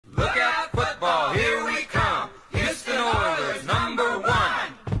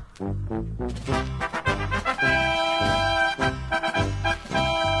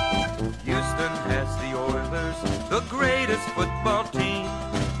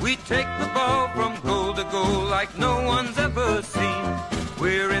We take the ball from goal to goal like no one's ever seen.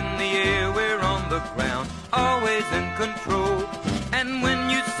 We're in the air, we're on the ground, always in control. And when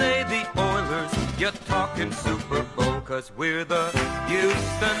you say the Oilers, you're talking Super Bowl, 'cause we're the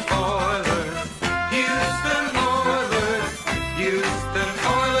Houston Oilers. Houston Oilers, Houston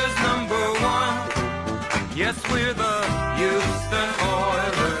Oilers #1. Yes, we're the Houston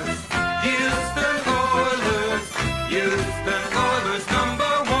Oilers. Houston Oilers, Houston Oilers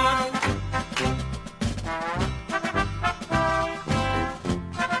 #1.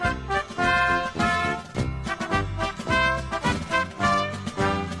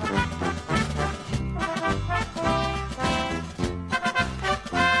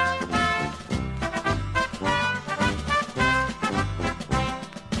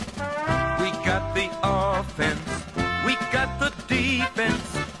 We got the offense, we got the defense.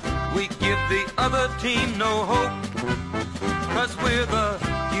 We give the other team no hope, 'cause we're the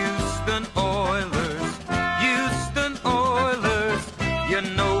Houston Oilers. Houston Oilers, you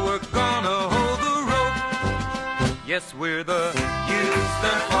know we're gonna hold the rope. Yes, we're the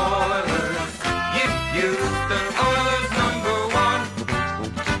Houston Oilers. Houston Oilers #1.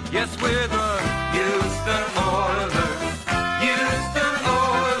 Yes, we're the Houston Oilers. Houston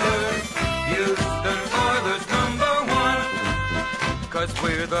Oilers. Houston Oilers #1. 'Cause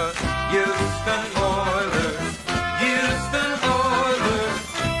we're the Houston Oilers. Houston Oilers.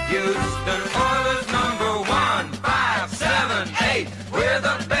 Houston Oilers #1. 5, 7, 8. We're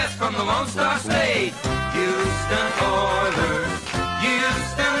the best from the Lone Star State. Houston Oilers.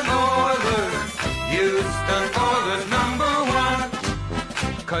 Houston Oilers. Houston Oilers #1.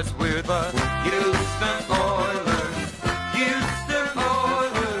 'Cause we're the Houston Oilers. Houston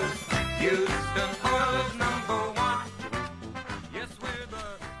Oilers. Houston